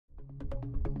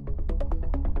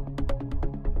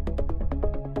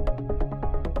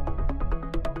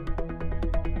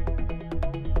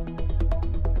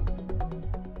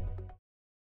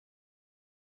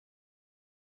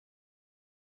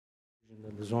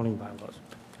the zoning bylaws.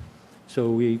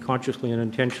 So we consciously and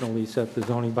intentionally set the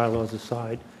zoning bylaws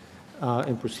aside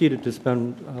and proceeded to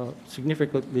spend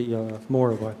significantly more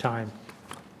of our time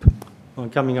on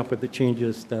coming up with the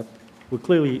changes that were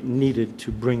clearly needed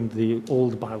to bring the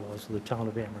old bylaws of the town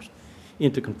of Amherst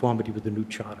into conformity with the new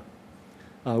charter.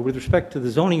 With respect to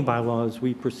the zoning bylaws,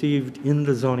 we perceived in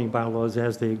the zoning bylaws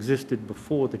as they existed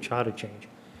before the charter change,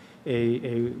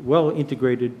 a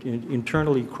well-integrated,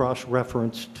 internally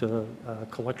cross-referenced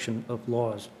collection of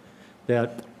laws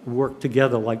that work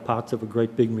together like parts of a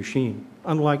great big machine,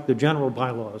 unlike the general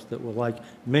bylaws that were like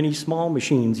many small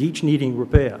machines, each needing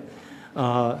repair,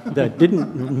 that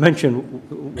didn't mention,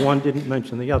 one didn't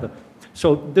mention the other.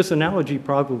 So this analogy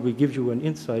probably gives you an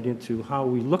insight into how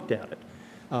we looked at it,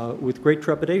 with great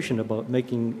trepidation about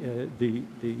making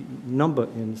the number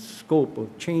and scope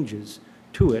of changes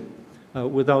to it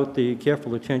without the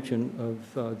careful attention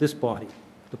of this body,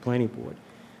 the planning board,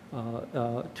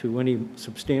 to any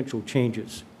substantial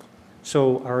changes.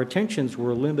 So our attentions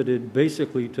were limited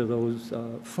basically to those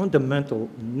fundamental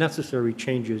necessary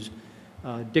changes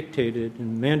dictated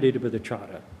and mandated by the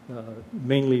charter,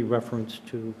 mainly reference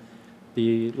to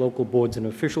the local boards and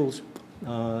officials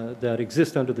that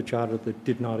exist under the charter that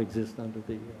did not exist under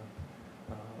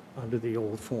the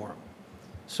old form.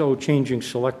 So changing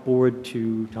select board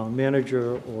to town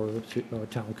manager or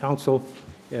town council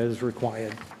as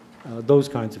required, those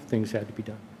kinds of things had to be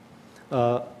done.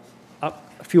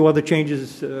 A few other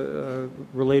changes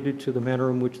related to the manner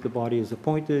in which the body is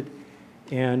appointed,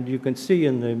 and you can see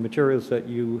in the materials that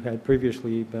you had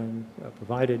previously been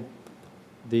provided,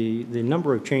 the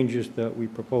number of changes that we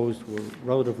proposed were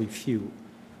relatively few.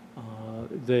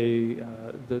 The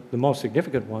most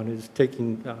significant one is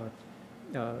taking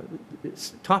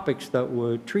topics that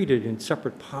were treated in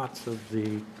separate parts of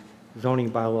the zoning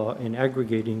bylaw and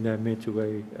aggregating them into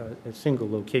a single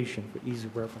location for ease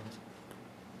of reference.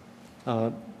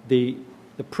 The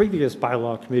previous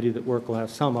bylaw committee that worked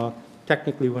last summer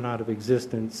technically went out of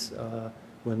existence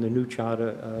when the new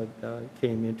charter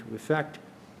came into effect,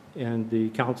 and the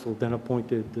council then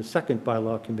appointed the second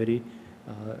bylaw committee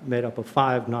made up of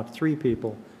 5, not 3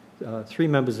 people. 3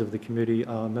 members of the committee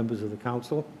are members of the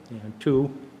council, and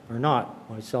 2 are not,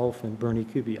 myself and Bernie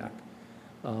Kubiak.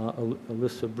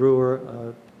 Alyssa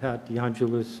Brewer, Pat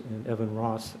DeAngelis, and Evan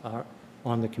Ross are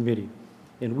on the committee.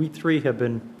 And we 3 have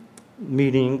been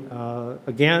meeting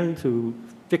again to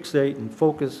fixate and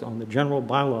focus on the general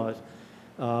bylaws,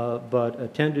 but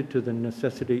attended to the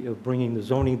necessity of bringing the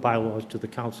zoning bylaws to the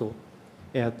council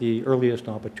at the earliest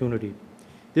opportunity.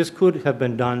 This could have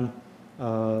been done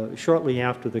shortly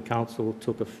after the council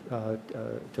took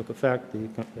effect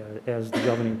as the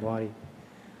governing body.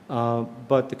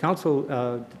 But the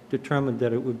council determined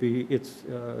that it would be its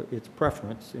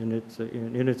preference in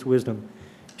its wisdom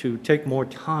to take more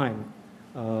time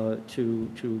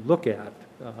to look at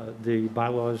the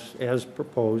bylaws as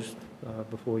proposed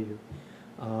before you,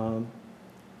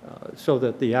 so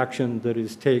that the action that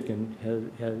is taken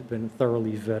has been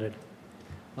thoroughly vetted.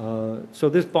 So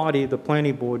this body, the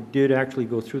planning board, did actually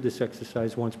go through this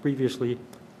exercise once previously,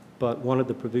 but one of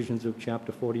the provisions of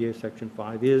Chapter 48, Section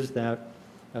 5 is that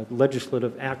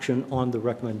legislative action on the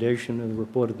recommendation and the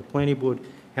report of the planning board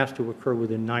has to occur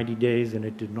within 90 days, and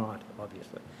it did not,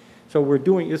 obviously. So we're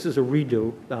doing, this is a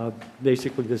redo,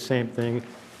 basically the same thing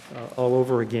all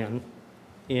over again.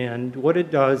 And what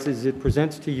it does is it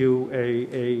presents to you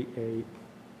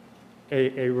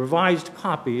a revised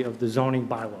copy of the zoning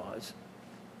bylaws.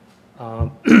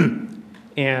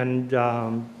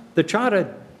 The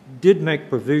charter did make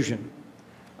provision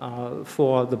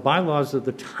for the bylaws of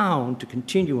the town to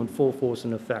continue in full force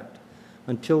and effect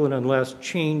until and unless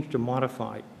changed or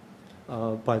modified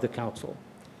by the council.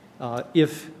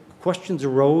 If questions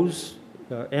arose,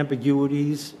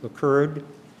 ambiguities occurred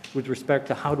with respect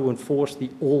to how to enforce the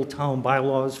old town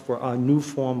bylaws for our new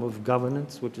form of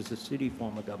governance, which is a city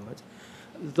form of governance,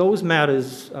 those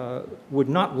matters would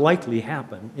not likely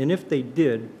happen. And if they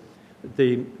did,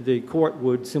 the court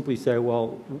would simply say,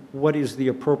 well, what is the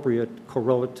appropriate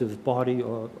correlative body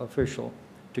or official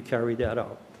to carry that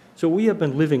out? So we have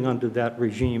been living under that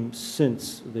regime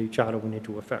since the charter went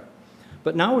into effect.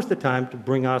 But now is the time to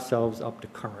bring ourselves up to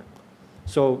current.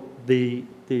 So the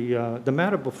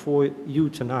matter before you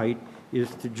tonight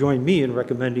is to join me in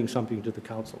recommending something to the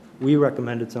council. We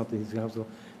recommended something to the council.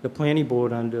 The planning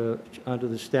board under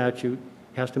the statute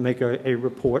has to make a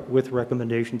report with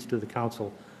recommendations to the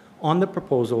council on the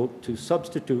proposal to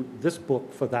substitute this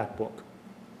book for that book.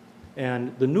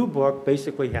 And the new book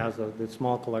basically has the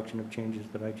small collection of changes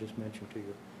that I just mentioned to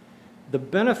you. The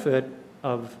benefit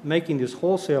of making this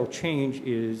wholesale change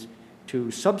is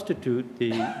to substitute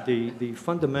the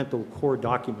fundamental core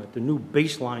document, the new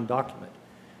baseline document,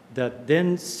 that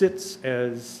then sits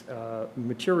as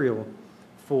material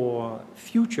for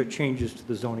future changes to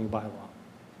the zoning bylaw.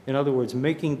 In other words,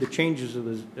 making the changes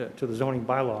to the zoning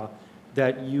bylaw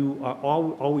that you are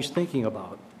always thinking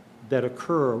about, that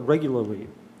occur regularly.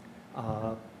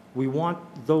 We want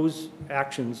those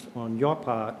actions on your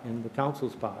part and the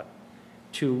council's part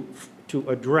to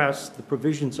address the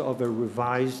provisions of a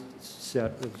revised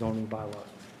set of zoning bylaws,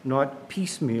 not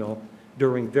piecemeal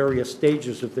during various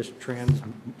stages of this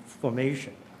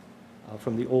transformation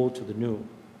from the old to the new.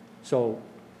 So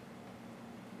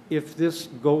if this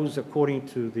goes according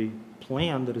to the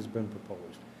plan that has been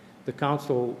proposed, the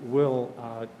council will,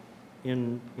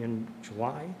 in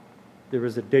July, there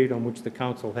is a date on which the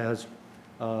council has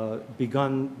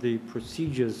begun the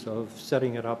procedures of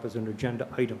setting it up as an agenda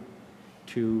item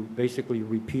to basically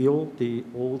repeal the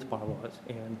old bylaws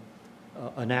and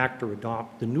enact or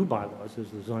adopt the new bylaws as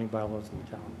the zoning bylaws of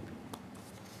the town.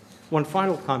 One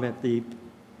final comment, the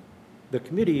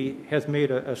committee has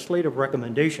made a slate of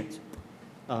recommendations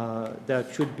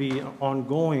that should be an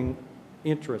ongoing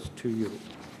interest to you.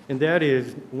 And that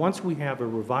is, once we have a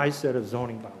revised set of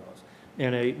zoning bylaws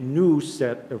and a new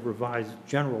set of revised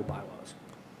general bylaws,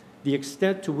 the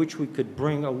extent to which we could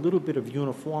bring a little bit of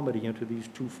uniformity into these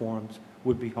two forms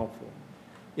would be helpful.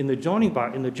 In the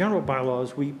general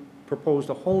bylaws, we proposed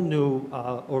a whole new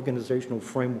organizational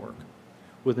framework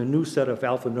with a new set of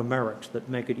alphanumerics that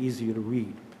make it easier to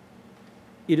read.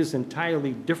 It is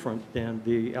entirely different than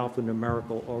the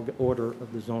alphanumerical order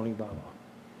of the zoning bylaw,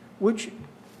 which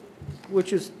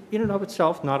is in and of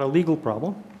itself not a legal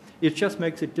problem. It just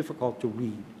makes it difficult to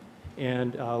read.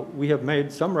 And we have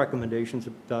made some recommendations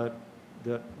that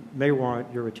may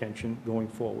warrant your attention going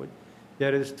forward.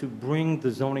 That is to bring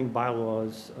the zoning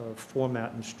bylaws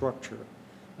format and structure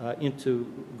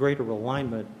into greater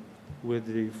alignment with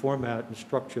the format and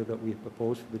structure that we have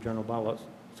proposed for the general bylaws.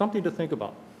 Something to think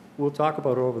about. We'll talk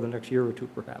about it over the next year or two,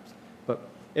 perhaps. But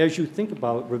as you think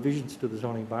about revisions to the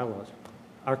zoning bylaws,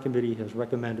 our committee has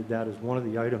recommended that as one of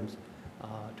the items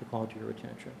to call to your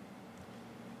attention.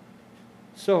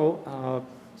 So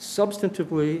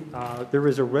substantively, there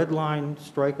is a red line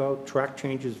strikeout track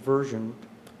changes version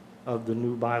of the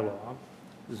new bylaw,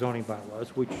 the zoning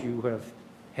bylaws, which you have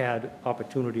had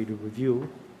opportunity to review.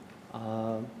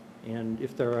 And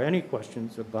if there are any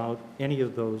questions about any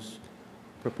of those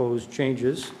proposed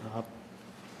changes,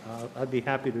 I'd be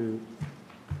happy to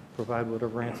provide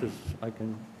whatever answers I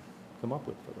can come up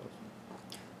with for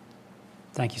those.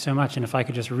 Thank you so much. And if I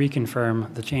could just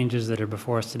reconfirm, the changes that are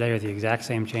before us today are the exact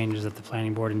same changes that the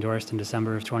Planning Board endorsed in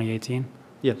December of 2018?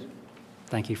 Yes.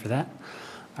 Thank you for that.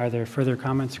 Are there further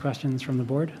comments, questions from the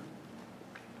board?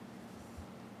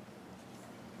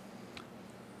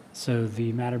 So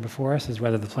the matter before us is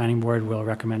whether the Planning Board will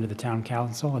recommend to the Town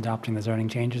Council adopting the zoning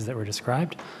changes that were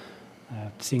described.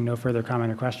 Seeing no further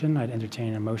comment or question, I'd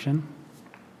entertain a motion.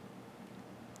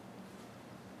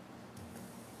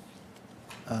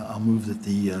 I'll move that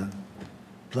the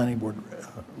Planning Board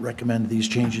recommend these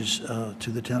changes to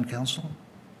the Town Council.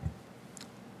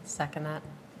 Second that.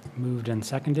 Moved and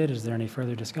seconded. Is there any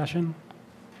further discussion?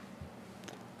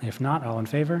 If not, all in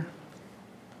favor?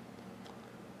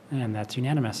 And that's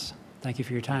unanimous. Thank you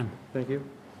for your time. Thank you.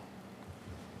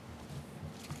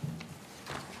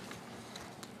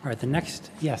 All right, the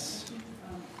next, yes.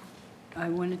 I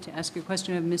wanted to ask a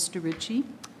question of Mr. Ritchie.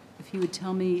 If he would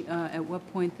tell me at what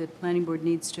point the Planning Board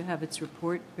needs to have its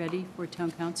report ready for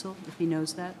Town Council, if he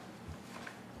knows that.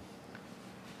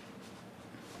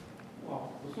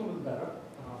 Well, the sooner the better.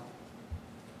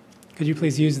 Could you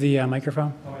please use the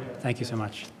microphone? Oh, yeah. Thank you so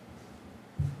much.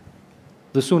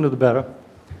 The sooner the better.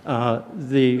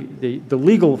 The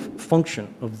legal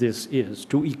function of this is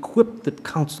to equip the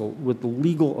council with the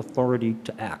legal authority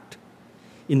to act.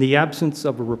 In the absence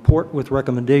of a report with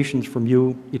recommendations from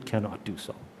you, it cannot do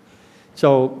so.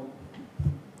 So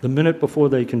the minute before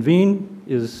they convene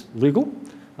is legal.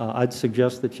 I'd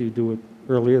suggest that you do it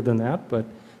earlier than that, but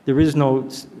there is no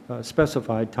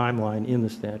specified timeline in the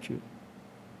statute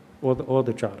or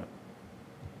the charter.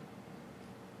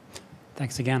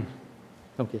 Thanks again.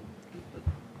 Okay.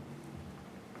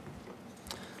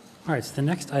 All right, so the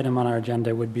next item on our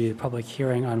agenda would be a public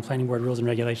hearing on Planning Board rules and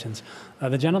regulations.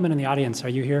 The gentleman in the audience, are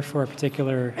you here for a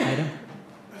particular item?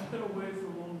 I've been away for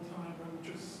a long time.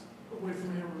 I'm just away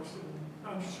from Amherst, and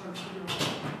I'm just trying to figure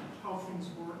out how things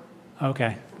work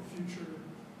Okay, for future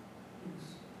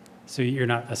use. so you're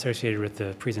not associated with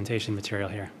the presentation material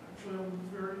here? Actually,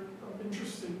 I'm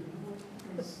interested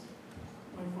because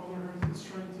my father is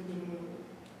trying to get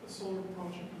a solar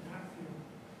project in Hatfield.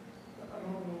 I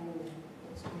don't know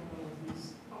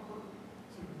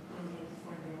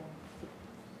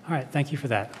All right, thank you for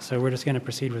that. So we're just going to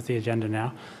proceed with the agenda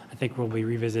now. I think we'll be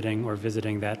revisiting or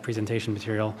visiting that presentation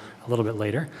material a little bit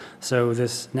later. So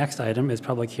this next item is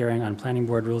public hearing on Planning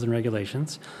Board rules and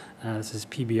regulations. This is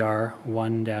PBR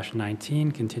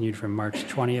 1-19, continued from March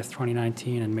 20th,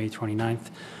 2019 and May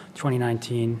 29th,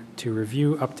 2019, to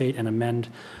review, update, and amend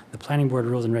the Planning Board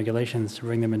rules and regulations to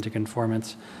bring them into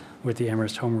conformance with the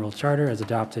Amherst Home Rule Charter as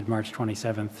adopted March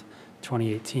 27th,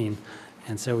 2018.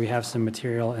 And so we have some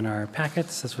material in our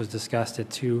packets. This was discussed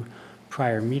at 2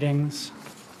 prior meetings.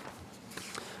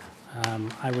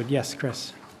 Yes,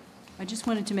 Chris. I just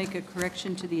wanted to make a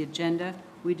correction to the agenda.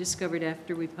 We discovered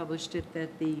after we published it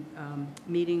that the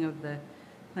meeting of the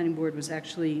planning board was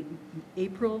actually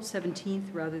April 17th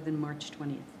rather than March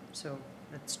 20th. So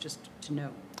that's just to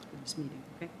know for this meeting,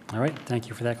 okay? All right, thank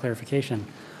you for that clarification.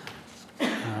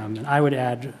 And I would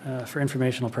add, for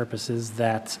informational purposes,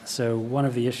 that so one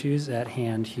of the issues at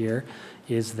hand here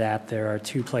is that there are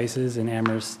 2 places in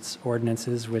Amherst's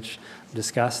ordinances which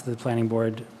discuss the planning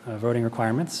board voting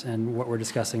requirements, and what we're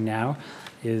discussing now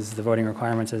is the voting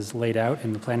requirements as laid out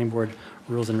in the planning board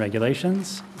rules and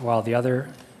regulations, while the other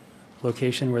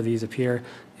location where these appear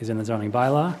is in the zoning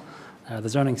bylaw. The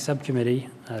zoning subcommittee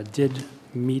did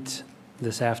meet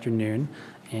this afternoon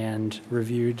and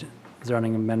reviewed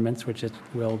zoning amendments, which it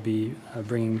will be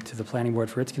bringing to the planning board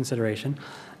for its consideration.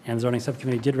 And the zoning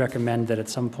subcommittee did recommend that at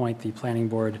some point the planning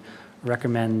board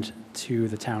recommend to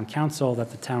the town council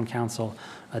that the town council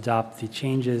adopt the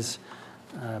changes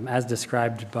as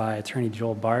described by Attorney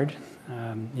Joel Bard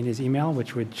in his email,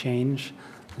 which would change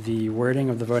the wording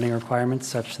of the voting requirements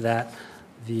such that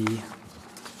the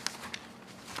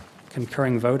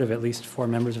concurring vote of at least 4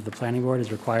 members of the planning board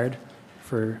is required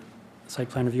for site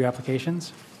plan review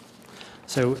applications.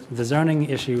 So the zoning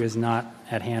issue is not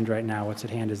at hand right now. What's at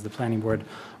hand is the planning board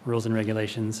rules and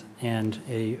regulations, and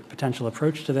a potential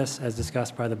approach to this, as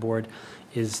discussed by the board,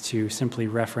 is to simply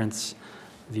reference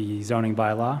the zoning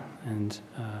bylaw and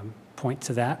point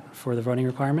to that for the voting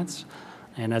requirements.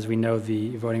 And as we know,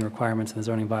 the voting requirements in the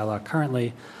zoning bylaw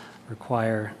currently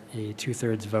require a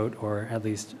 2/3 vote or at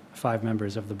least 5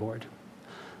 members of the board.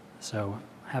 So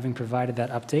having provided that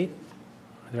update,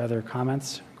 are there other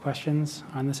comments, questions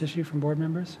on this issue from board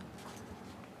members?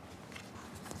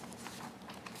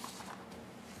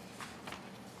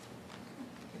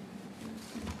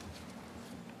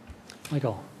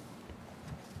 Michael.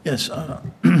 Yes,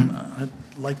 I'd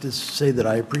like to say that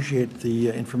I appreciate the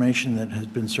information that has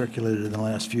been circulated in the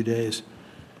last few days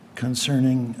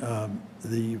concerning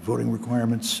the voting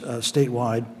requirements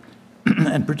statewide,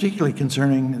 and particularly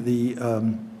concerning the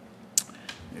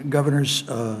governor's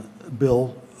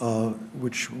bill,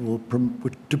 which will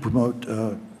to promote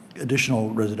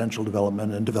additional residential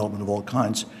development and development of all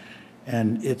kinds,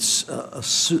 and its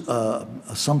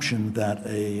assumption that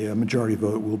a majority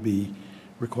vote will be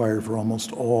required for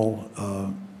almost all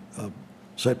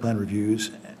site plan reviews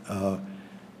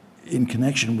in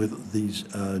connection with these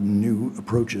new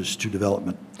approaches to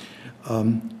development.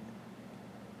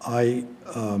 I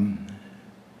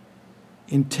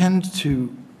intend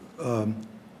to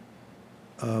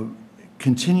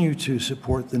continue to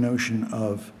support the notion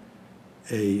of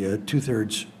a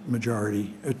 2/3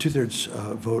 majority, a 2/3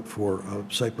 vote for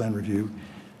site plan review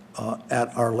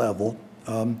at our level,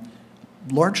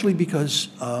 largely because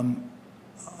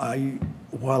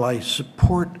while I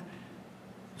support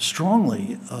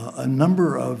strongly a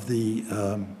number of the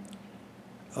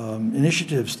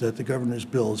initiatives that the governor's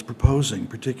bill is proposing,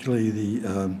 particularly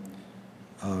the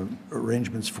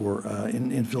arrangements for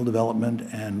infill development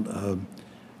and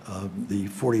the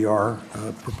 40R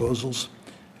proposals.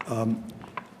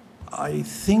 I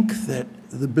think that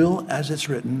the bill as it's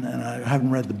written, and I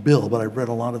haven't read the bill, but I've read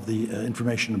a lot of the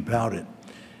information about it,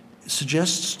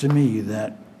 suggests to me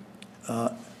that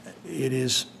it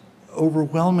is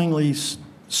overwhelmingly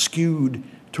skewed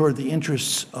toward the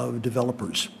interests of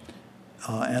developers.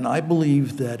 And I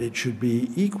believe that it should be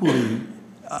equally,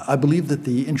 I believe that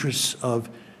the interests of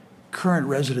current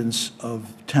residents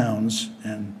of towns,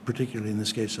 and particularly in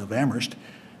this case of Amherst,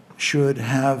 should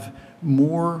have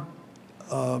more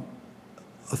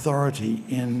authority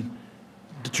in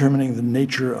determining the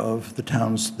nature of the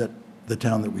town that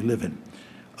we live in.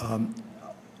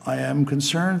 I am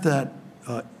concerned that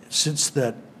since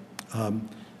that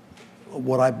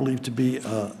what I believe to be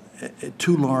a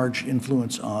too large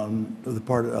influence on the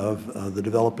part of the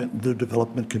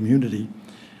development community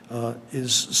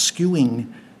is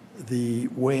skewing the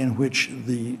way in which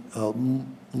the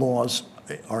laws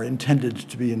are intended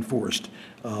to be enforced.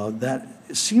 That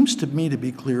seems to me to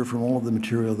be clear from all of the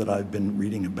material that I've been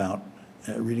reading about,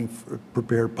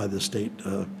 prepared by the state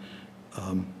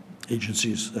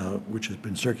agencies, which has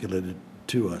been circulated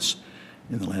to us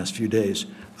in the last few days.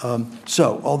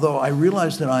 So, although I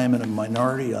realize that I am in a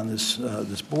minority on this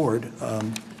board,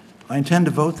 I intend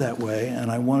to vote that way, and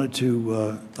I wanted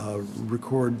to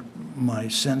record my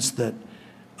sense that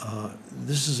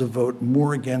this is a vote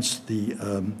more against the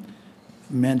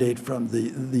mandate from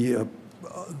the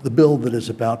bill that is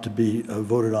about to be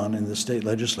voted on in the state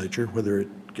legislature. Whether it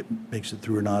makes it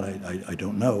through or not, I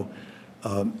don't know.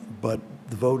 But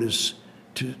the vote is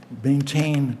to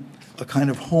maintain a kind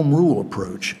of home rule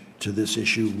approach to this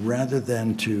issue rather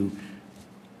than to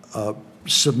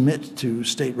submit to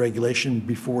state regulation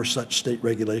before such state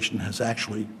regulation has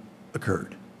actually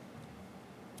occurred.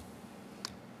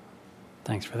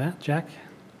 Thanks for that. Jack?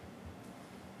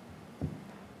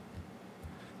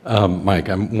 Mike,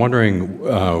 I'm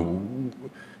wondering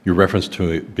your reference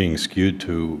to it being skewed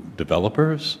to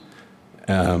developers.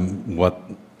 Where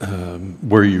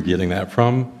are you getting that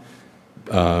from?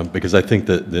 Because I think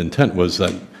that the intent was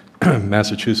that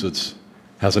Massachusetts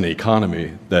has an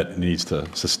economy that it needs to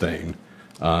sustain.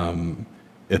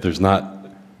 If there's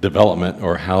not development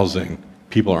or housing,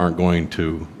 people aren't going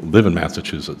to live in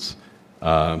Massachusetts.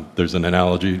 There's an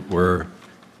analogy where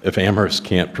if Amherst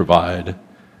can't provide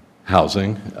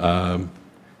housing,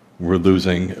 we're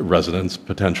losing residents,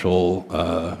 potential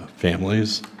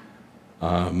families.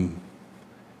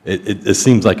 It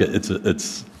seems like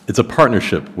it's a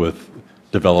partnership with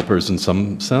developers in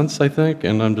some sense, I think,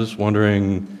 and I'm just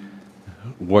wondering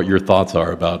what your thoughts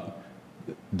are about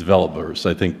developers.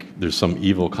 I think there's some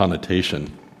evil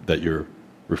connotation that you're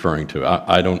referring to.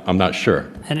 I'm not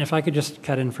sure. And if I could just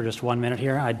cut in for just 1 minute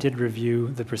here, I did review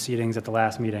the proceedings at the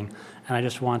last meeting, and I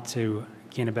just want to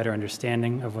gain a better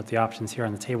understanding of what the options here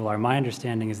on the table are. My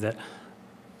understanding is that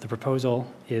the proposal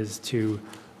is to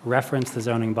reference the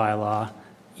zoning bylaw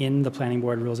in the planning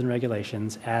board rules and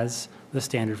regulations as the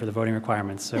standard for the voting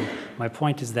requirements. So my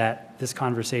point is that this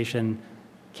conversation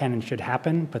can and should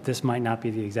happen, but this might not be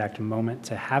the exact moment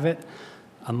to have it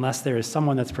unless there is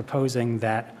someone that's proposing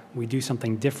that we do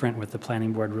something different with the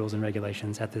planning board rules and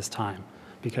regulations at this time.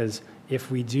 Because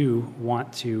if we do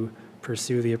want to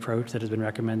pursue the approach that has been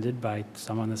recommended by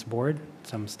some on this board,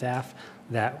 some staff,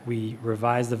 that we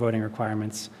revise the voting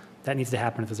requirements, that needs to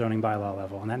happen at the zoning bylaw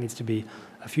level, and that needs to be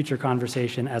a future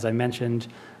conversation. As I mentioned,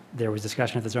 there was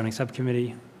discussion at the zoning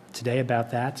subcommittee today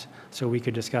about that, so we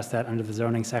could discuss that under the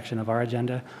zoning section of our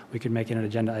agenda. We could make it an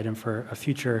agenda item for a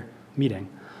future meeting.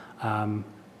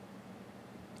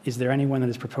 Is there anyone that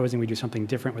is proposing we do something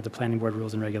different with the planning board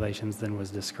rules and regulations than was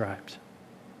described?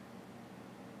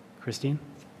 Christine?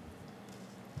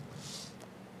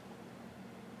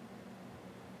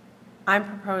 I'm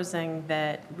proposing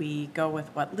that we go with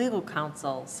what legal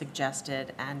counsel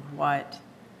suggested and what,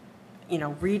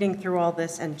 reading through all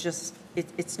this and just,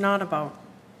 it's not about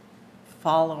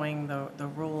following the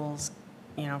rules,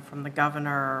 from the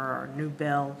governor or new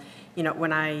bill.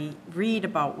 When I read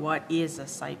about what is a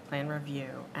site plan review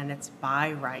and it's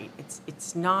by right,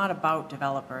 it's not about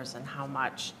developers and how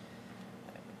much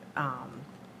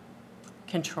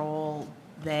control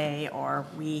they or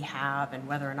we have and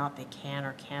whether or not they can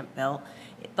or can't build.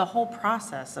 The whole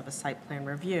process of a site plan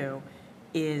review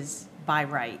is by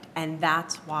right, and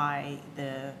that's why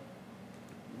the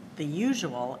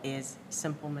usual is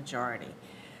simple majority.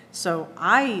 So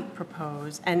I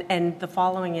propose, and the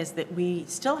following is that we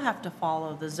still have to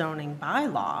follow the zoning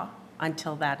bylaw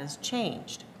until that is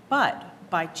changed. But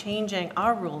by changing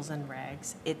our rules and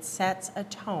regs, it sets a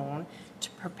tone to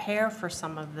prepare for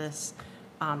some of this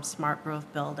smart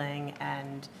growth building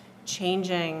and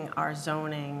changing our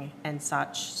zoning and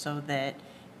such so that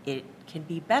it can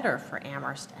be better for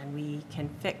Amherst and we can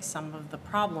fix some of the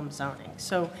problem zoning.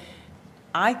 So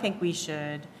I think we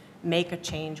should make a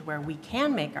change where we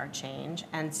can make our change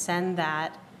and send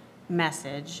that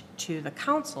message to the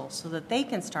council so that they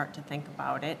can start to think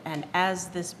about it. And as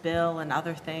this bill and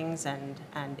other things and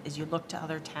as you look to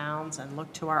other towns and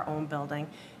look to our own building,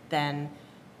 then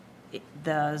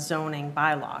the zoning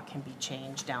bylaw can be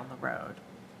changed down the road.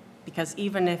 Because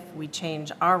even if we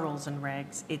change our rules and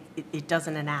regs, it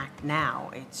doesn't enact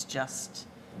now. It's just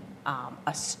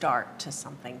a start to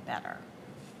something better.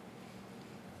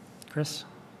 Chris?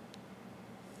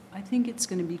 I think it's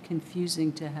going to be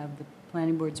confusing to have the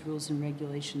planning board's rules and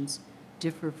regulations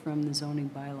differ from the zoning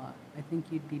bylaw. I think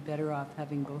you'd be better off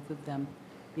having both of them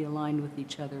be aligned with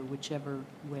each other, whichever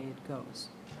way it goes.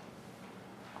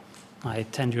 I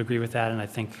tend to agree with that, and I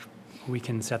think we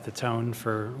can set the tone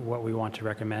for what we want to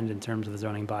recommend in terms of the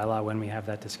zoning bylaw when we have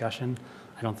that discussion.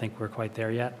 I don't think we're quite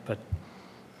there yet, but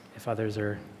if others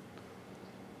are,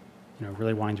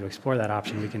 really wanting to explore that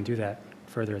option, we can do that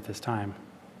further at this time.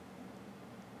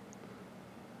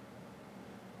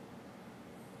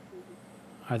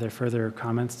 Are there further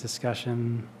comments,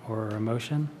 discussion, or a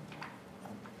motion?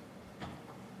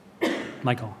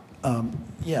 Michael?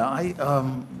 Yeah, I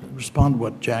respond to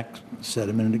what Jack said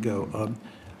a minute ago.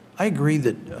 I agree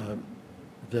that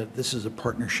that this is a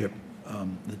partnership.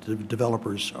 That the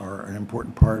developers are an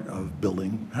important part of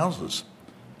building houses,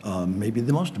 maybe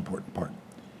the most important part.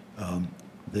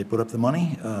 They put up the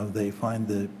money, they find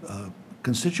the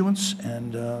constituents,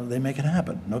 and they make it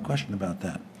happen. No question about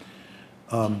that.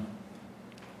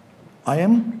 I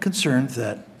am concerned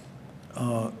that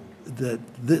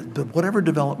that whatever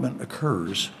development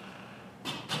occurs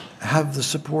have the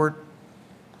support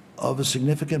of a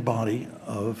significant body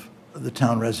of the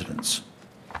town residents.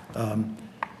 And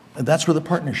that's where the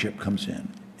partnership comes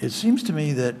in. It seems to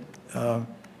me that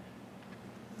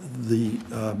the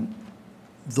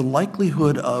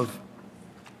likelihood of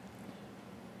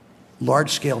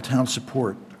large-scale town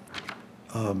support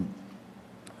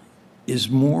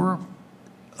is more,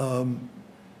 well,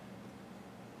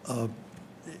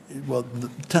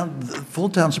 the full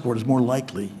town support is more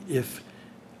likely if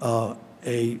a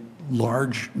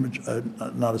large,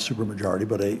 not a supermajority,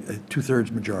 but a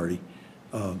two-thirds majority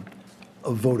of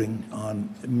voting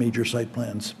on major site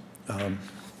plans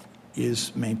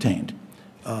is maintained.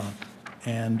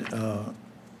 And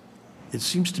it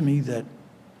seems to me that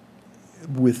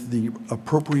with the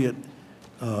appropriate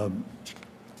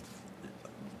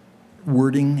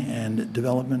wording and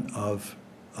development of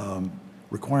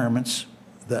requirements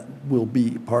that will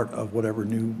be part of whatever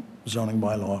new zoning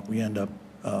bylaw we end up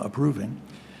approving,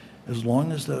 as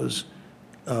long as those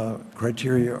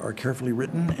criteria are carefully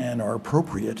written and are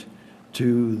appropriate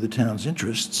to the town's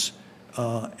interests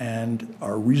and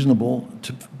are reasonable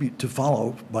to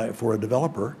follow for a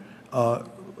developer,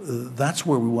 that's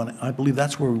where we want. I believe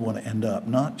that's where we want to end up.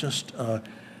 Not just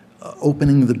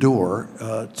opening the door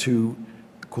to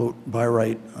quote by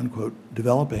right unquote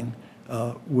developing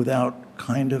without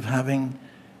kind of having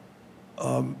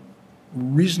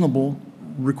reasonable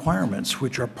requirements,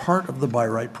 which are part of the by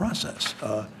right process.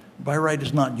 By right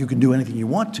is not you can do anything you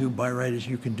want to. By right is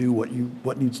you can do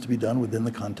what needs to be done within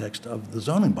the context of the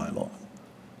zoning bylaw.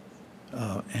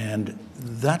 And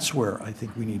that's where I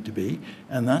think we need to be,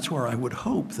 and that's where I would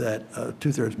hope that a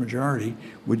two-thirds majority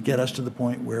would get us to the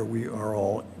point where we are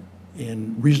all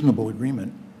in reasonable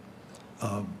agreement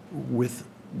with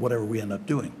whatever we end up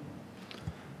doing.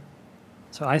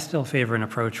 So I still favor an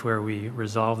approach where we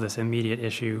resolve this immediate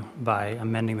issue by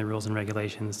amending the rules and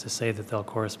regulations to say that they'll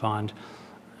correspond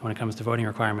when it comes to voting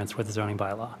requirements with the zoning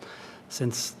bylaw.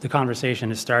 Since the conversation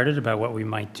has started about what we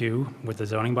might do with the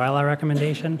zoning bylaw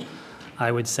recommendation,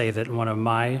 I would say that one of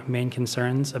my main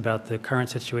concerns about the current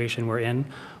situation we're in,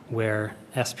 where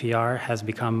SPR has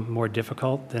become more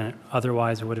difficult than it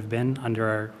otherwise would have been under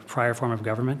our prior form of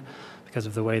government because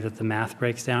of the way that the math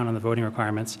breaks down on the voting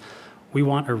requirements, we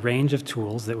want a range of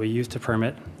tools that we use to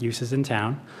permit uses in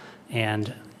town.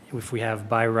 And if we have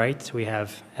by right, we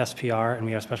have SPR, and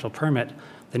we have special permit,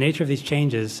 the nature of these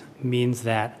changes means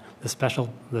that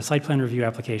the site plan review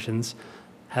applications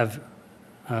have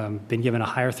been given a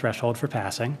higher threshold for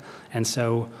passing, and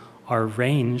so our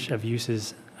range of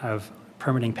uses of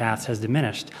permitting paths has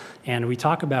diminished. And we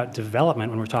talk about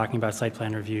development when we're talking about site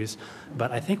plan reviews,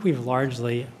 but I think we've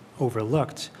largely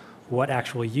overlooked what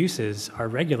actual uses are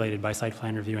regulated by site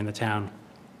plan review in the town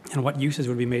and what uses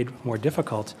would be made more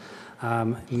difficult.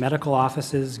 Medical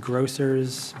offices,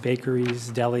 grocers,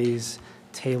 bakeries, delis,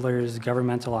 tailors,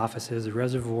 governmental offices,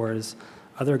 reservoirs,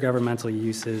 other governmental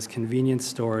uses, convenience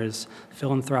stores,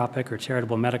 philanthropic or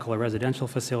charitable medical or residential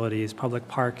facilities, public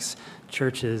parks,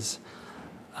 churches.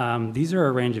 These are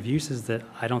a range of uses that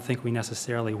I don't think we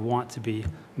necessarily want to be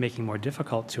making more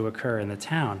difficult to occur in the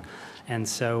town. And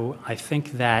so I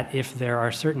think that if there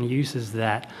are certain uses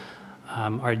that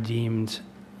are deemed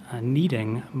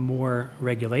needing more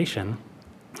regulation,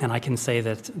 and I can say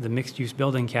that the mixed-use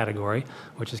building category,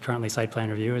 which is currently site plan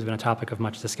review, has been a topic of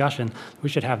much discussion. We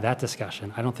should have that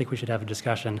discussion. I don't think we should have a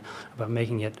discussion about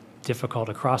making it difficult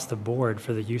across the board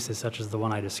for the uses such as the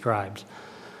one I described.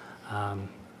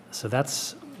 So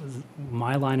that's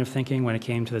my line of thinking when it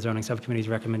came to the zoning subcommittee's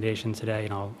recommendation today,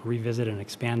 and I'll revisit and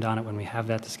expand on it when we have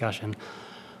that discussion.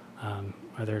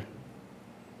 Are there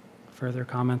further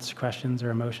comments, questions,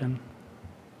 or a motion?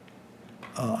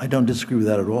 I don't disagree with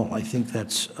that at all. I think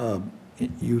that's,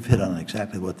 you've hit on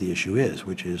exactly what the issue is,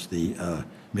 which is the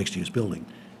mixed-use building.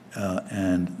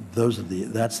 And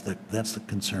that's the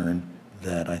concern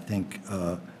that I think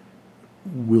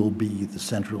will be the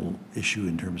central issue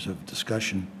in terms of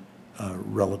discussion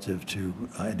relative to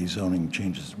any zoning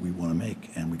changes we want to make,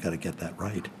 and we've got to get that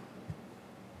right.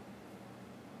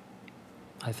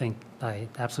 I think I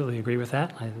absolutely agree with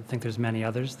that. I think there's many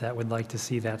others that would like to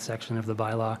see that section of the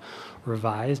bylaw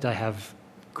revised. I have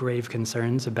grave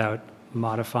concerns about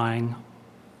modifying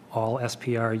all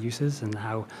SPR uses and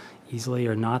how easily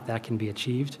or not that can be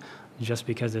achieved. Just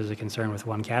because there's a concern with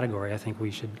one category, I think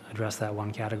we should address that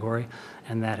one category,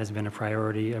 and that has been a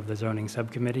priority of the zoning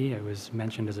subcommittee. It was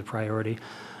mentioned as a priority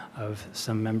of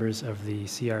some members of the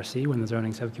CRC when the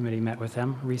zoning subcommittee met with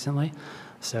them recently.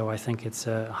 So I think it's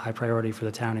a high priority for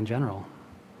the town in general.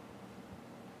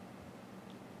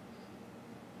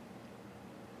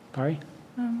 Pari?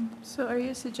 So are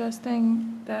you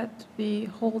suggesting that we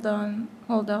hold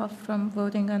off from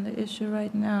voting on the issue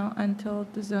right now until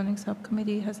the zoning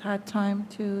subcommittee has had time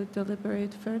to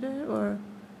deliberate further, or?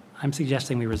 I'm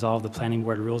suggesting we resolve the planning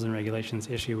board rules and regulations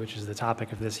issue, which is the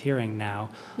topic of this hearing now,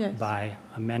 Yes. by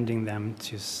amending them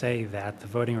to say that the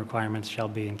voting requirements shall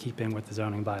be in keeping with the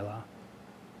zoning bylaw.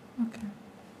 Okay.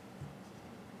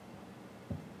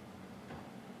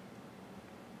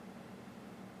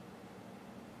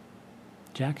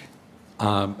 Jack?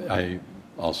 I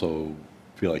also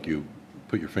feel like you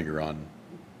put your finger on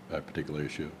a particular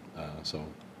issue. So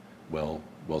well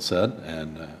said,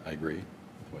 and I agree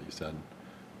with what you said.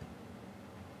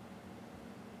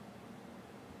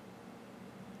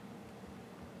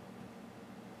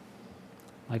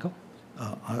 Michael?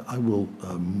 I will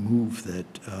move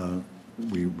that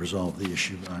we resolve the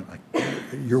issue.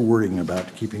 Your wording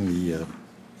about keeping the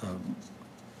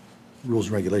rules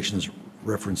and regulations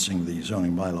referencing the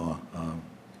zoning bylaw,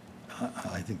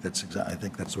 I think that's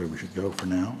the way we should go for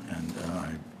now, and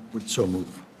I would so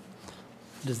move.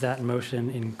 Does that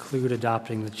motion include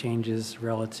adopting the changes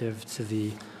relative to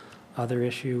the other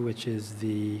issue, which is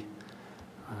the,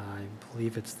 I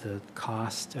believe it's the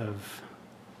cost of,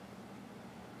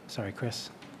 sorry, Chris?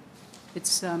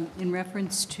 It's in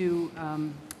reference to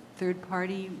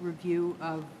third-party review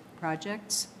of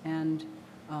projects and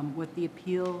what the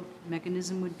appeal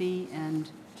mechanism would be,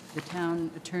 and the town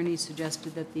attorney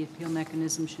suggested that the appeal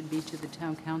mechanism should be to the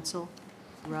town council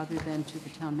rather than to the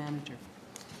town manager.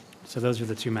 So those are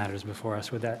the two matters before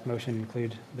us. Would that motion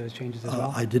include those changes as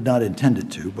well? I did not intend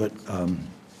it to, but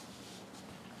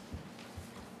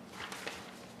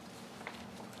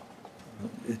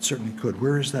it certainly could.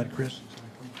 Where is that, Chris?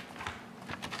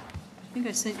 I think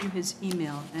I sent you his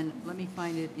email, and let me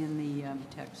find it in the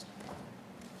text.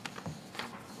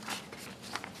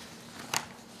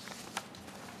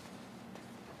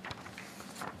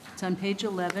 It's on page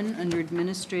 11, under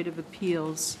Administrative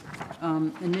Appeals.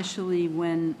 Initially,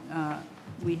 when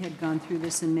we had gone through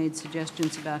this and made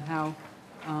suggestions about how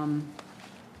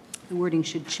the wording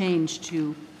should change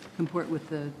to comport with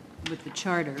the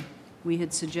charter, we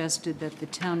had suggested that the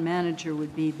town manager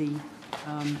would be the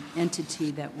entity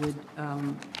that would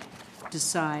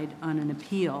decide on an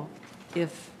appeal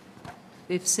if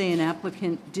say, an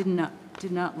applicant did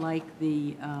not like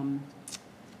the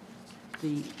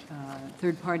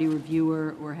third-party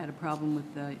reviewer or had a problem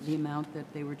with the amount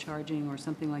that they were charging or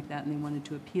something like that, and they wanted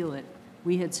to appeal it.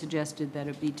 We had suggested that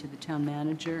it be to the town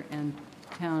manager, and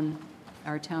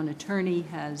our town attorney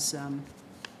has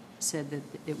said that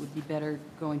it would be better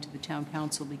going to the town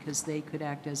council because they could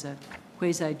act as a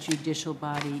quasi-judicial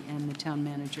body, and the town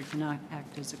manager cannot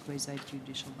act as a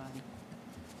quasi-judicial body.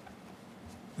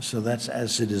 So that's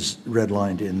as it is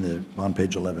redlined on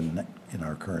page 11 in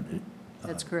our current.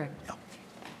 That's correct. Yeah.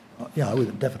 Yeah, I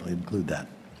would definitely include that.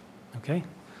 Okay.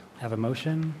 Have a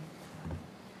motion.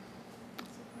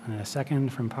 And a second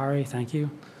from Pari. Thank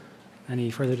you. Any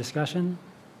further discussion?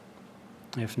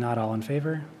 If not, all in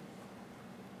favor?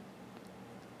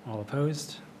 All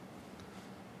opposed?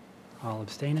 All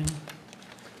abstaining?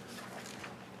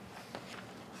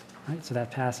 All right, so that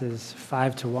passes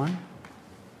 5-1.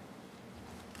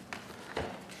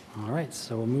 All right,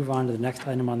 so we'll move on to the next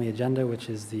item on the agenda, which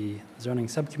is the zoning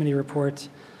subcommittee report.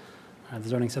 The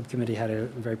zoning subcommittee had a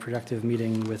very productive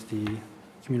meeting with the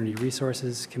Community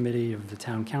Resources Committee of the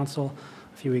Town Council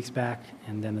a few weeks back,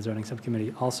 and then the zoning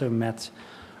subcommittee also met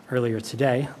earlier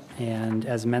today. And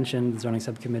as mentioned, the zoning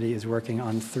subcommittee is working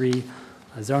on 3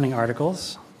 zoning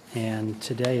articles, and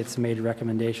today it's made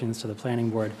recommendations to the planning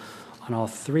board on all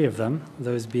 3 of them,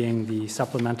 those being the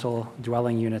supplemental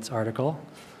dwelling units article,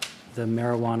 the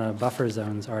marijuana buffer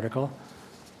zones article,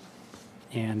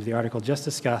 and the article just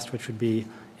discussed, which would be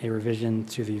a revision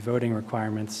to the voting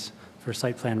requirements for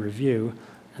site plan review.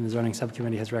 And the zoning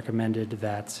subcommittee has recommended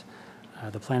that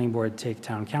the planning board take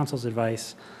town council's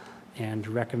advice and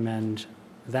recommend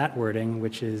that wording,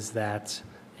 which is that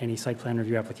any site plan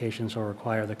review applications will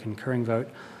require the concurring vote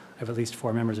of at least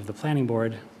 4 members of the planning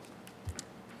board,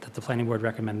 that the planning board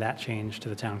recommend that change to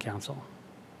the town council.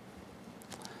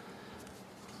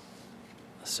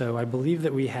 So I believe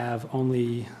that we have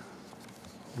only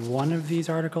one of these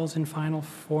articles in final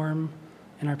form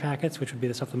in our packets, which would be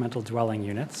the supplemental dwelling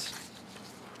units.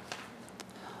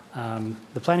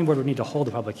 The planning board would need to hold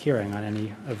a public hearing on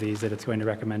any of these that it's going to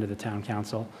recommend to the town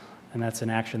council, and that's an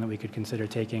action that we could consider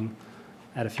taking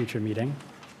at a future meeting.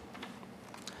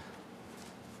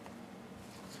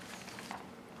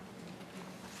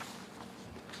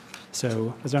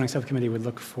 So the zoning subcommittee would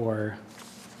look for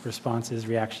responses,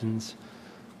 reactions,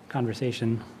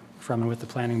 conversation from and with the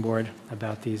planning board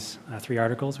about these 3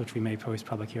 articles, which we may post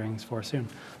public hearings for soon.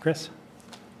 Chris?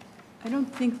 I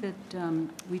don't think that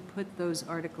we put those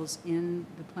articles in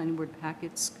the planning board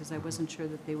packets because I wasn't sure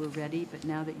that they were ready, but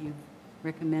now that you've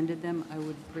recommended them, I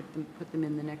would put them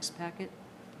in the next packet.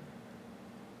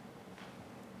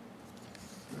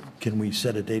 Can we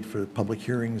set a date for public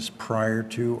hearings prior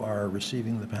to our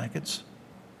receiving the packets?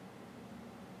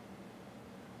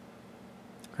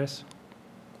 Chris?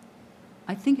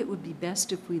 I think it would be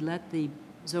best if we let the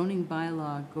zoning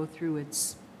bylaw go through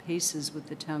its paces with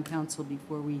the town council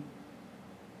before we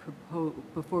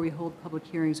hold public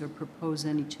hearings or propose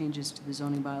any changes to the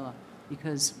zoning bylaw,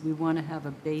 because we want to have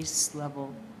a base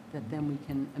level that then we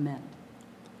can amend.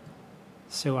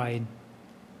 So I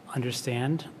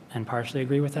understand and partially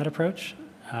agree with that approach.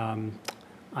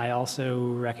 I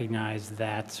also recognize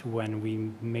that when we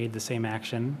made the same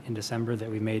action in December that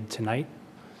we made tonight,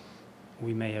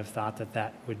 we may have thought that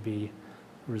that would be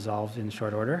resolved in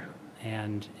short order,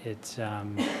 and it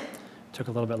took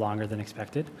a little bit longer than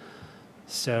expected.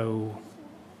 So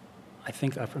I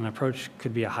think an approach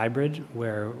could be a hybrid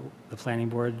where the planning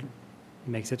board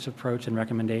makes its approach and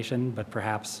recommendation, but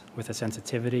perhaps with a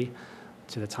sensitivity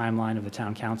to the timeline of the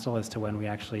town council as to when we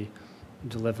actually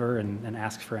deliver and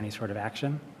ask for any sort of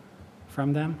action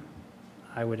from them.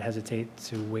 I would hesitate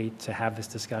to wait to have this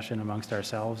discussion amongst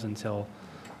ourselves until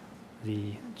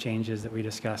the changes that we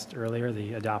discussed earlier,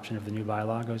 the adoption of the new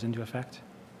bylaw, goes into effect.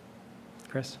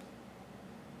 Chris?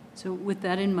 So with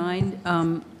that in mind,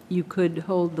 you could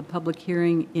hold the public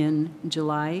hearing in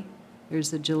July.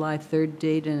 There's a July 3rd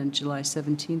date and a July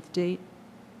 17th date.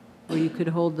 Or you could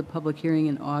hold the public hearing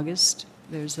in August.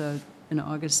 There's an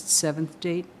August 7th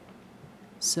date.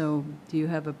 So do you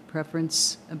have a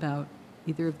preference about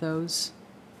either of those?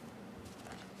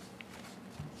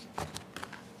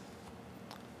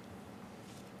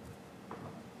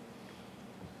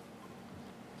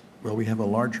 Well, we have a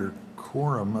larger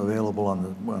quorum available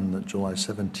on the July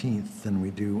 17th than we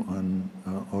do on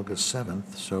August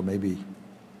 7th, so maybe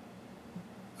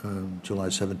July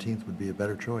 17th would be a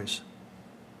better choice.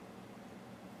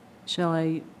 Shall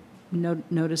I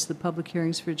notice the public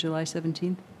hearings for July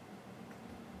 17th?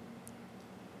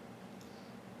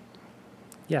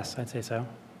 Yes, I'd say so.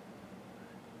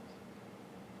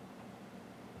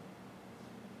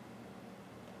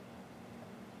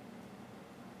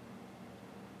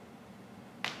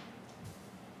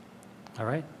 All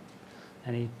right.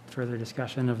 Any further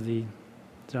discussion of the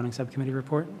zoning subcommittee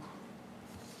report?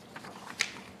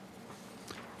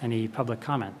 Any public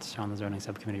comments on the zoning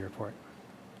subcommittee report?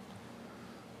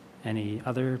 Any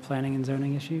other planning and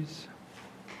zoning issues?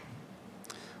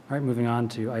 All right, moving on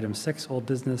to item 6, old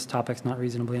business, topics not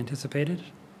reasonably anticipated.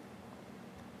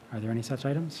 Are there any such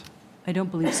items? I don't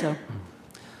believe so.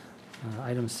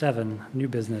 Item 7, new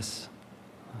business.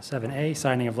 7A,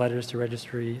 signing of letters to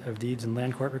Registry of Deeds and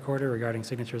Land Court Recorder regarding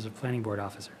signatures of planning board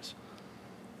officers.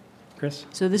 Chris?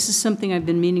 So this is something I've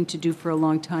been meaning to do for a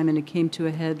long time, and it came to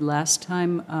a head last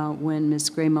time when Ms.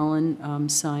 Gray Mullen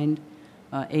signed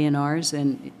A&Rs,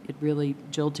 and it really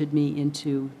jolted me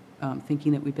into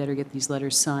thinking that we better get these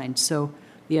letters signed. So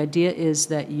the idea is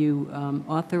that you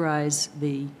authorize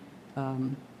the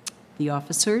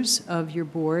officers of your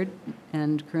board,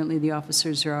 and currently the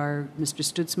officers are, Mr.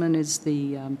 Stutzman is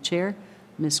the chair,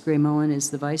 Ms. Gray Mullen is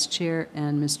the vice chair,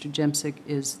 and Mr. Jemsick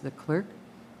is the clerk.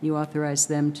 You authorize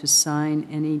them to sign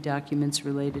any documents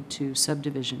related to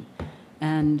subdivision.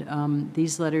 And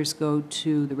these letters go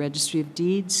to the Registry of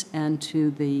Deeds and to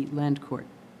the Land Court.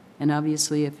 And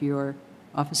obviously, if your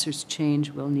officers change,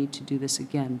 we'll need to do this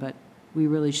again. But we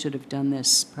really should have done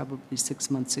this probably 6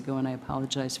 months ago, and I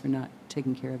apologize for not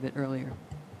taking care of it earlier.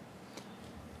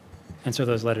 And so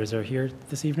those letters are here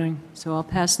this evening? So I'll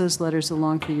pass those letters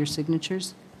along for your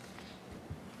signatures.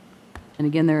 And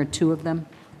again, there are 2 of them.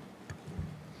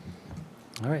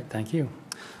 All right, thank you.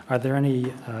 Are there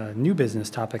any new business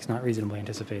topics not reasonably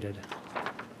anticipated?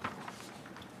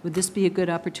 Would this be a good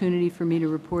opportunity for me to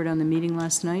report on the meeting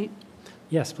last night?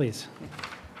 Yes, please.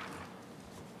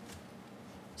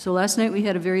 So last night, we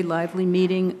had a very lively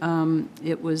meeting.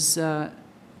 It was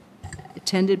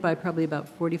attended by probably about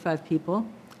 45 people.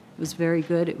 was very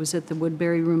good. It was at the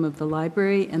Woodbury Room of the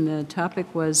library, and the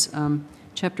topic was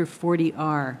Chapter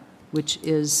 40R, which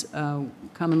is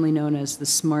commonly known as the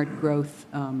Smart Growth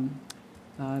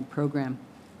Program.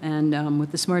 And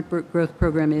what the Smart Growth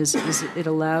Program is it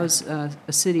allows a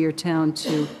city or town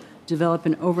to develop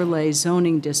an overlay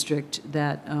zoning district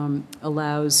that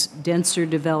allows denser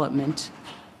development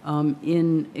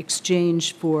in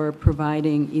exchange for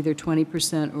providing either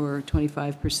 20% or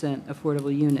 25%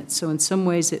 affordable units. So in some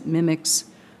ways, it mimics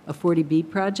a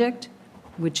 40B project,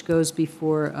 which goes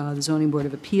before the Zoning Board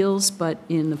of Appeals, but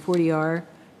in the 40R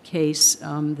case,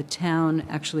 the town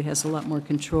actually has a lot more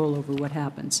control over what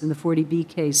happens. In the 40B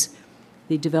case,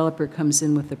 the developer comes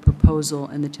in with a proposal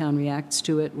and the town reacts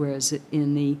to it, whereas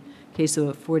in the case of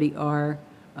a 40R,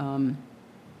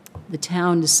 the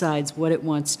town decides what it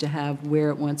wants to have, where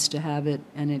it wants to have it,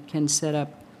 and it can set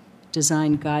up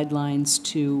design guidelines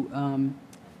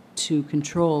to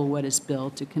control what is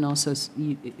built. It can also,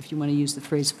 if you want to use the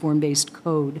phrase form-based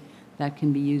code, that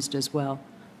can be used as well.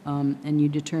 And you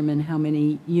determine how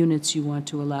many units you want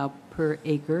to allow per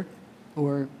acre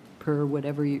or per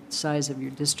whatever size of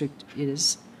your district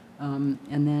is, and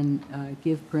then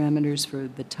give parameters for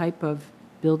the type of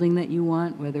building that you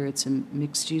want, whether it's a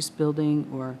mixed-use building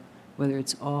or whether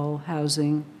it's all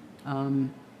housing.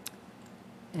 And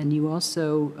you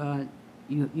also,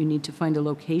 you need to find a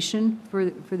location for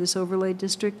this overlay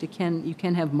district. You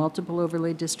can have multiple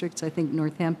overlay districts. I think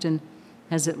Northampton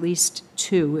has at least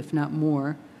 2, if not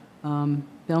more.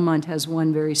 Belmont has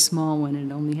one very small one,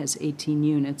 and it only has 18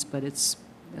 units, but it's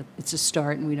a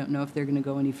start, and we don't know if they're going to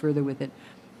go any further with it.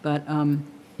 But in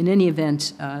any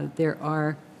event, there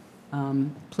are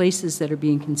places that are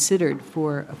being considered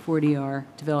for a 40R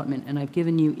development, and I've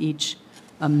given you each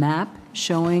a map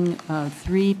showing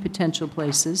 3 potential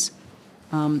places.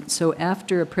 So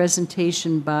after a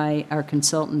presentation by our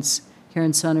consultants,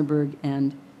 Karen Sonnerberg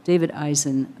and David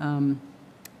Eisen,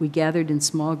 we gathered in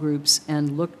small groups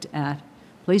and looked at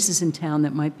places in town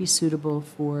that might be suitable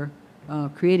for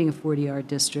creating a 40R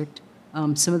district.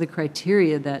 Some of the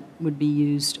criteria that would be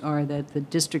used are that the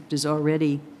district is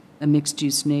already a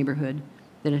mixed-use neighborhood,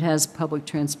 that it has public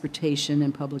transportation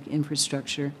and public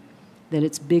infrastructure, that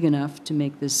it's big enough to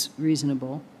make this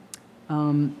reasonable,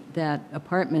 that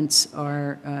apartments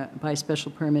are by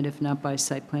special permit, if not by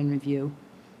site plan review,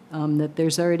 that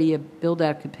there's already a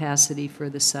build-out capacity for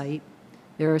the site,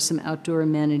 there are some outdoor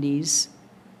amenities,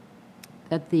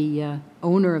 that the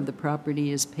owner of the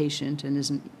property is patient and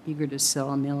isn't eager to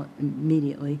sell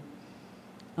immediately.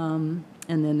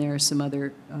 And then there are some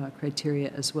other criteria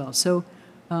as well. So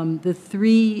the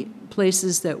 3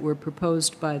 places that were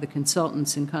proposed by the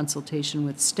consultants in consultation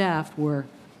with staff were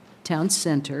town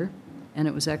center, and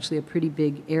it was actually a pretty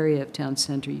big area of town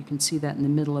center. You can see that in the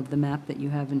middle of the map that you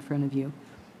have in front of you.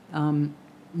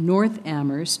 North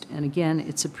Amherst, and again,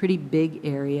 it's a pretty big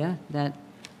area that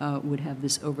would have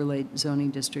this overlay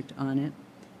zoning district on it,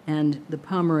 and the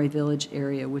Pomeroy Village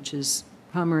area, which is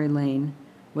Pomeroy Lane,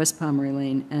 West Pomeroy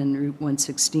Lane, and Route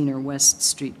 116 or West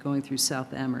Street going through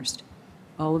South Amherst.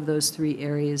 All of those 3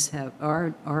 areas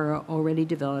are already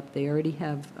developed. They already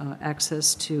have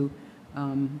access to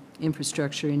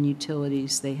infrastructure and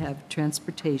utilities. They have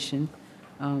transportation.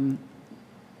 Some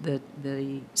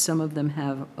of them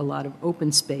have a lot of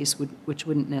open space, which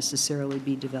wouldn't necessarily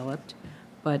be developed.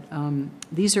 But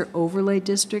these are overlay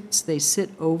districts. They sit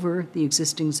over the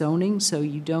existing zoning, so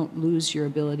you don't lose your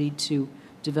ability to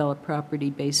develop property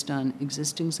based on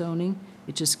existing zoning.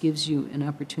 It just gives you an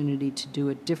opportunity to do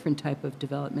a different type of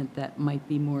development that might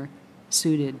be more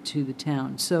suited to the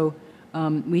town. So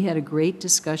we had a great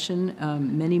discussion.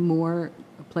 Many more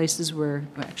places were,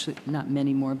 well, actually not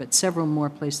many more, but several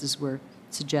more places were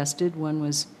suggested. One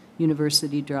was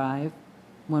University Drive,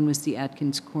 one was the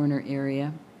Atkins Corner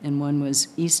area, and one was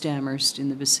East Amherst in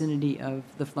the vicinity of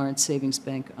the Florence Savings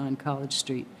Bank on College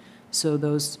Street. So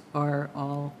those are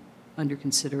all under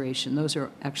consideration. Those are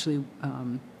actually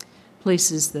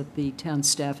places that the town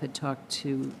staff had talked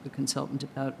to the consultant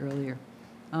about earlier.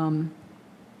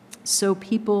 So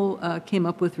people came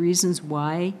up with reasons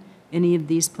why any of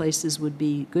these places would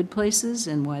be good places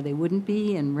and why they wouldn't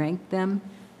be, and ranked them.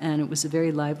 And it was a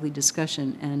very lively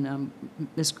discussion. And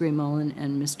Ms. Gray Mullen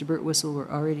and Mr. Birtwistle were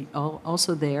already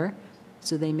also there,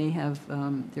 so they may have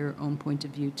their own point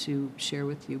of view to share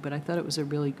with you. But I thought it was a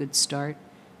really good start.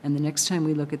 And the next time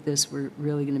we look at this, we're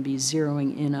really going to be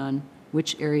zeroing in on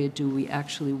which area do we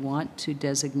actually want to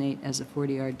designate as a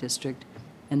 40R district,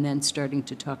 and then starting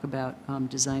to talk about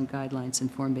design guidelines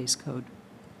and form-based code.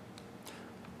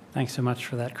 Thanks so much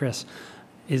for that, Chris.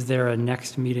 Is there a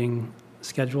next meeting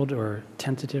scheduled or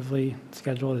tentatively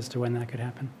scheduled as to when that could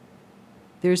happen?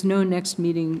 There's no next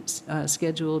meeting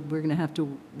scheduled. We're going to have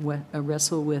to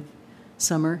wrestle with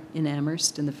summer in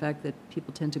Amherst and the fact that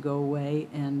people tend to go away,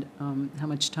 and how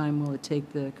much time will it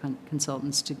take the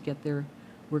consultants to get their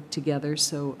work together.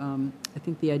 So I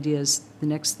think the idea is the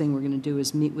next thing we're going to do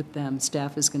is meet with them.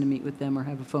 Staff is going to meet with them or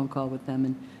have a phone call with them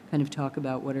and kind of talk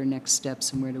about what are next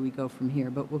steps and where do we go from here.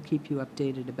 But we'll keep you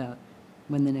updated about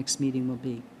when the next meeting will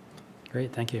be.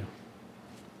 Great, thank you.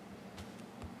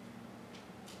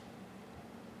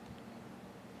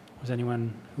 Was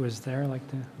anyone who was there like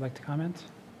to comment?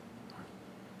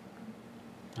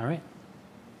 All right.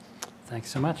 Thanks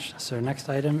so much. So next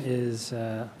item is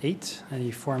 8,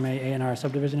 any Form A&R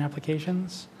subdivision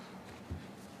applications.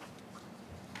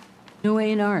 No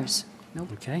A&Rs.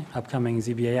 Nope. Okay, upcoming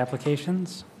ZBA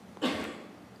applications.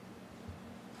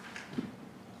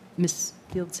 Ms.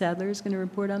 Field Sadler is going to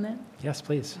report on that? Yes,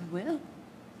 please. I will.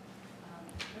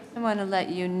 I want to let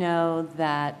you know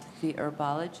that the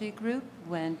herbology group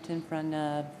went in front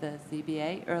of the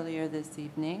ZBA earlier this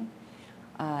evening,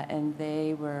 and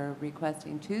they were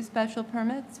requesting 2 special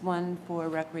permits, one for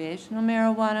recreational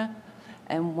marijuana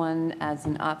and one as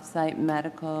an off-site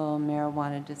medical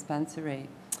marijuana dispensary.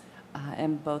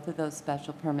 And both of those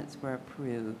special permits were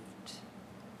approved.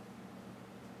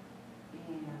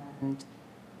 And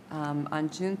on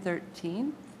June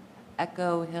 13th,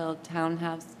 Echo Hill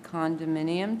Townhouse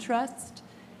Condominium Trust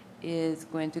is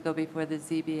going to go before the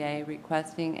ZBA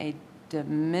requesting a de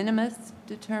minimis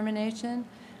determination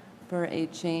for a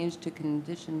change to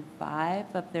condition 5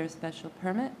 of their special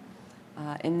permit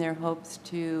in their hopes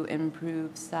to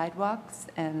improve sidewalks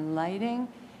and lighting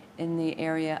in the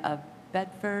area of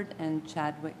Bedford and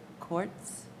Chadwick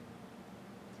Courts.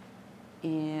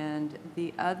 And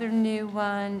the other new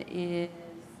one is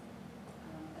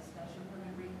a special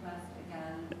permit request.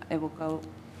 Again, it will go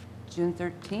June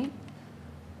 13th.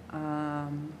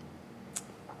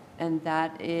 And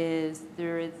that is,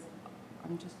 there is,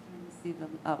 I'm just trying to see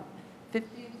the,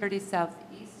 5030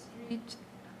 Southeast Street.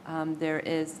 There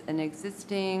is an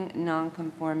existing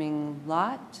non-conforming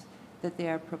lot that they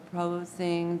are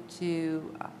proposing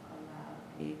to allow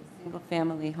a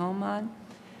single-family home on.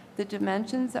 The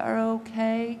dimensions are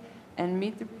okay and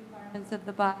meet the requirements of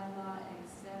the bylaw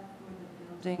except for the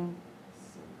building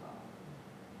circle.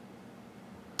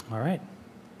 All right.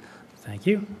 Thank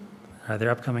you. Are there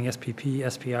upcoming SPP,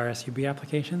 SPR, SUB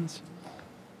applications?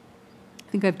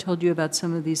 I think I've told you about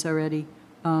some of these already.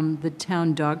 The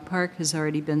town dog park has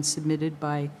already been submitted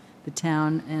by the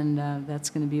town, and that's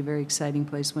going to be a very exciting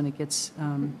place when it gets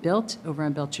built over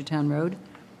on Belchertown Road.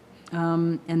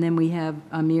 And then we have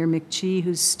Amir McChee,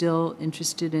 who's still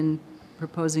interested in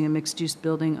proposing a mixed-use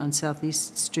building on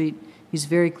Southeast Street. He's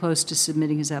very close to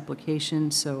submitting his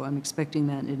application, so I'm expecting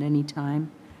that at any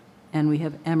time. And we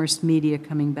have Amherst Media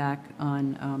coming back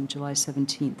on July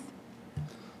 17th.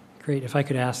 Great. If I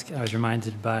could ask, I was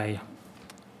reminded by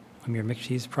Amir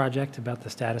McChee's project about the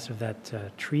status of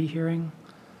that tree hearing.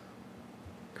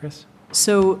 Chris?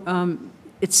 So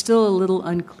it's still a little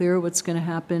unclear what's going to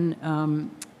happen.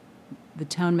 The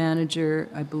town manager,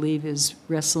 I believe, is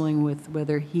wrestling with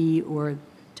whether he or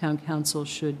town council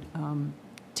should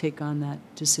take on that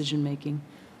decision-making.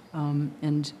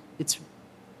 And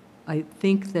I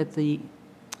think that the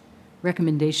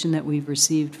recommendation that we've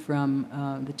received from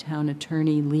the town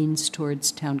attorney leans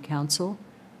towards town council,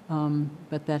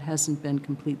 but that hasn't been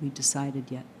completely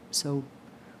decided yet. So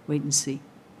wait and see.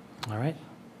 All right.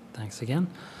 Thanks again.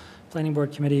 Planning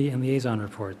Board Committee and Liaison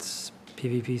Reports.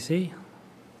 PVPC?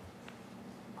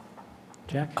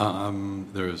 Jack?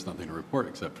 There is nothing to report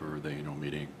except for the annual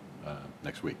meeting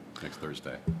next week, next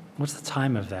Thursday. What's the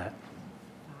time of that?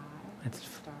 It's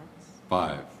Starts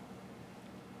 5.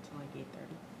 till like 8:30.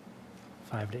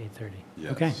 5 to 8:30.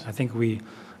 Yes. Okay. I think we,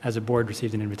 as a board,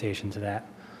 received an invitation to that.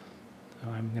 So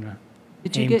I'm going to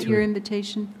Did you get your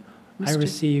invitation, I Mr.?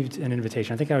 received an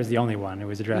invitation. I think I was the only one. It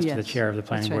was addressed to the Yes, chair of the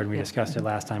planning that's board, right, and we yeah. discussed it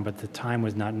last time, but the time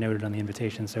was not noted on the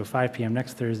invitation. So 5 p.m.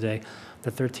 next Thursday,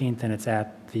 the 13th, and it's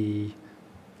at the,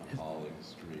 Holly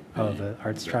Street. Oh, the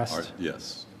Arts Trust?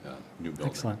 Yes, new building.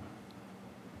 excellent.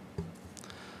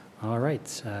 All right,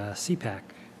 CPAC,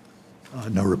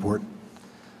 No report.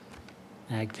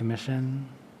 Ag Commission,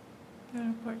 No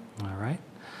report. all right.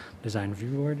 Design Review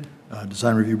Board,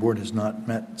 Design Review Board has not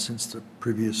met since the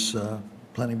previous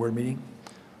planning board meeting.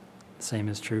 same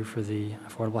is true for the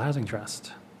Affordable Housing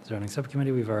Trust. Zoning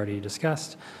Subcommittee, we've already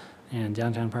discussed, and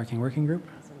Downtown Parking Working Group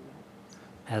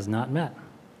has not met.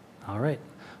 All right,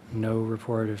 no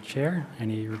report of chair,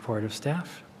 any report of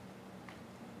staff?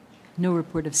 No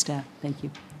report of staff, thank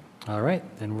you. All right,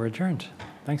 then we're adjourned.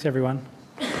 Thanks, everyone.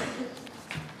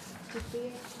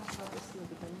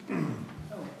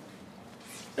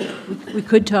 we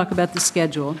could talk about the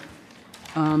schedule.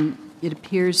 It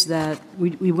appears that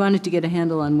we wanted to get a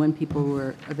handle on when people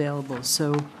were available.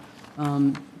 So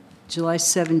July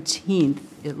 17th,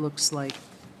 it looks like,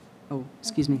 oh,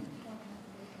 excuse me.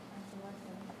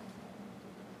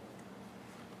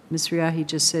 Ms. Riahi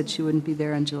just said she wouldn't be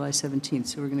there on July 17th,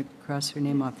 so we're going to cross her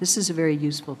name off. This is a very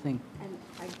useful thing. And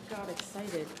I got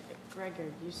excited. Greg,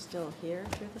 are you still here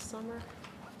through the summer?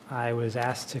 I was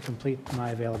asked to complete my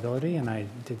availability, and I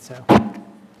did so.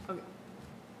 Okay.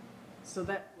 So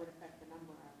that would affect the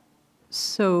number.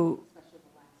 So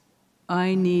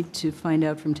I need to find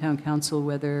out from town council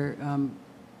whether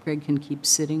Greg can keep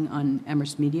sitting on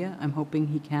Amherst Media. I'm hoping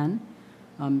he can,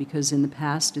 because in the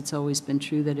past, it's always been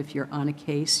true that if you're on a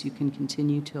case, you can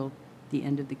continue till the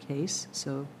end of the case.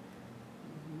 So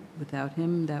without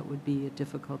him, that would be a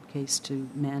difficult case to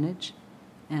manage.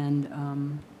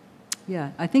 And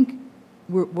yeah, I think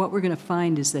what we're going to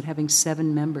find is that having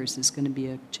 7 members is going to be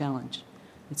a challenge.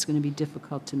 It's going to be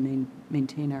difficult to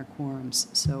maintain our quorums.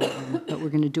 So, but we're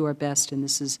going to do our best, and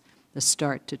this is a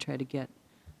start to try to get,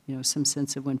 some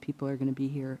sense of when people are going to be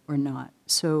here or not.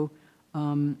 So,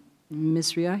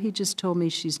 Ms. Riahi just told me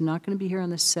she's not going to be here on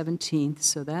the 17th,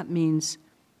 so that means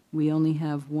we only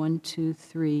have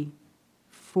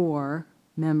 4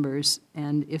 members,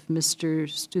 and if Mr.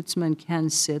 Stutzman can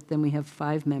sit, then we have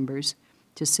 5 members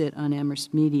to sit on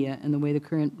Amherst Media, and the way the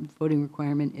current voting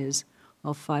requirement is,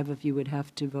 all 5 of you would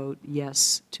have to vote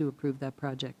yes to approve that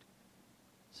project.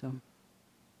 So.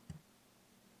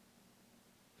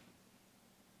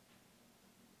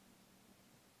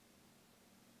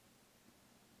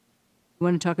 You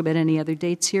want to talk about any other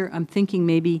dates here? I'm thinking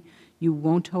maybe you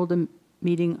won't hold a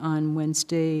meeting on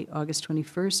Wednesday, August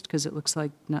 21st, because it looks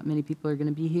like not many people are going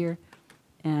to be here.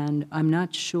 And I'm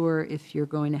not sure if you're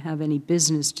going to have any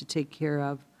business to take care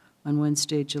of on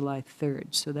Wednesday, July 3rd.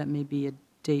 So that may be a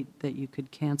date that you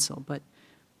could cancel. But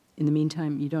in the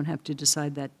meantime, you don't have to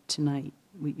decide that tonight.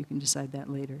 You can decide that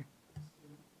later.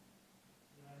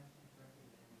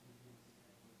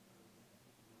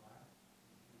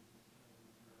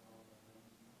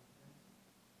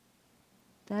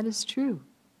 That is true,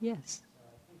 yes.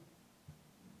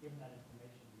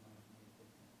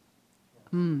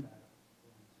 You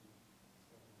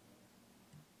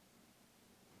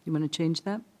want to change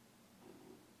that?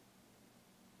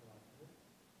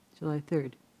 July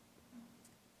 3rd.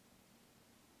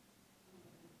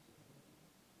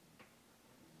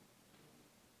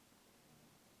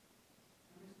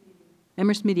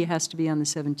 Amherst Media has to be on the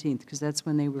 17th, because that's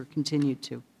when they were continued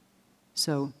to.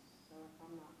 So if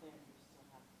I'm not there, you still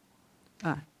have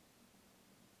to.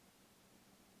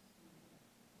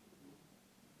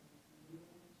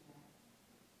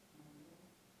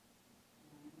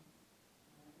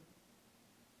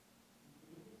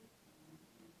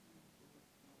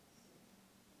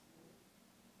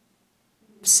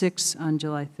 6 on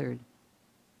July 3rd.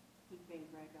 Keeping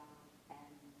Greg on and.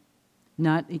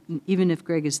 Not, even if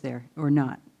Greg is there or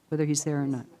not, whether he's there or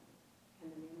not. Can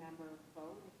the new member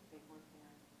vote if they weren't there?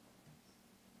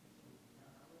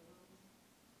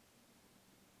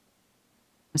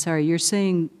 I'm sorry, you're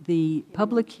saying the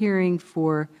public hearing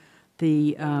for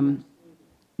the,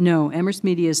 no, Amherst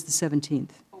Media is the 17th.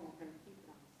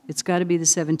 It's got to be the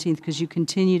 17th because you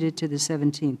continued it to the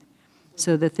 17th.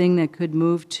 So the thing that could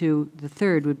move to the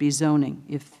 3rd would be zoning,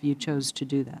 if you chose to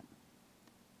do that.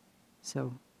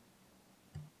 So,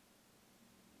 is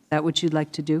that what you'd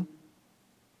like to do?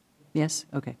 Yes?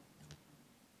 Okay.